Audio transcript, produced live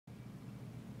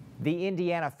The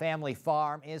Indiana Family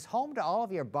Farm is home to all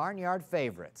of your barnyard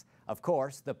favorites. Of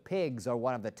course, the pigs are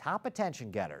one of the top attention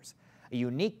getters. A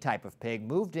unique type of pig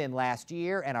moved in last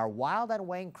year, and our Wild on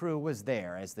WANE crew was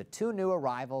there as the two new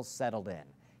arrivals settled in.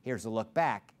 Here's a look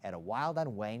back at a Wild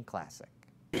on WANE classic.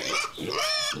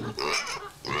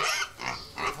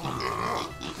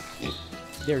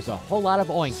 There's a whole lot of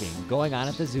oinking going on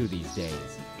at the zoo these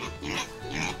days.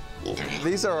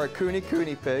 These are our Cooney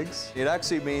pigs. It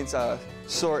actually means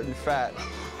short and fat,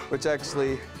 which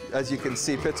actually, as you can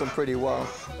see, fits them pretty well.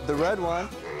 The red one,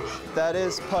 that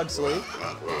is Pugsley,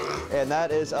 and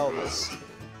that is Elvis.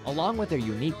 Along with their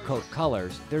unique coat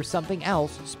colors, there's something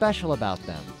else special about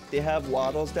them. They have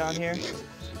wattles down here,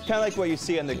 kind of like what you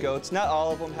see in the goats. Not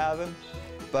all of them have them,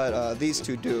 but these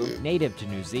two do. Native to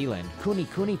New Zealand,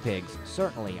 Cooney pigs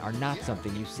certainly are not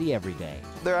something you see every day.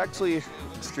 They're actually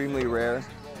extremely rare.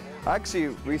 I actually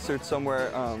researched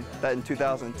somewhere that in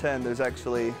 2010,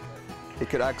 it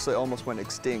could actually almost went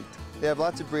extinct. They have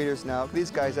lots of breeders now.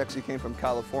 These guys actually came from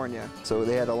California, so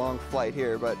they had a long flight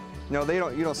here, but you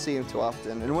don't see them too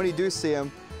often. And when you do see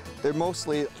them, they're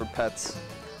mostly for pets.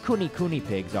 Cooney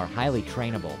pigs are highly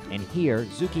trainable, and here,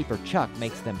 zookeeper Chuck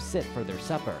makes them sit for their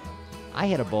supper. I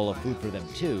had a bowl of food for them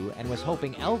too, and was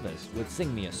hoping Elvis would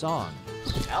sing me a song.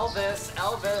 Elvis,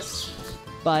 Elvis!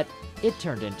 But it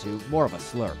turned into more of a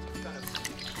slurp.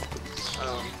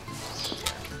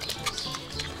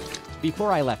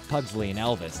 Before I left Pugsley and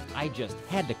Elvis, I just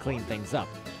had to clean things up.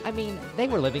 I mean, they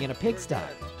were living in a pigsty.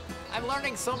 I'm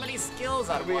learning so many skills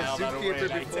on Wild on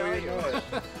WANE, I tell you.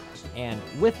 And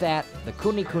with that, the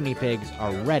Cooney pigs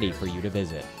are ready for you to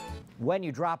visit. When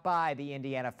you drop by the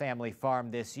Indiana Family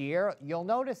Farm this year, you'll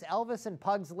notice Elvis and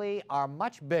Pugsley are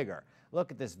much bigger.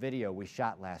 Look at this video we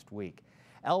shot last week.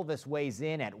 Elvis weighs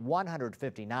in at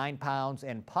 159 pounds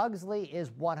and Pugsley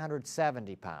is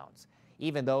 170 pounds.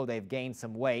 Even though they've gained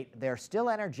some weight, they're still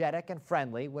energetic and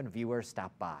friendly when viewers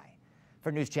stop by.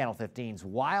 For News Channel 15's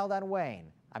Wild on WANE,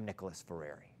 I'm Nicholas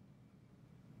Ferreri.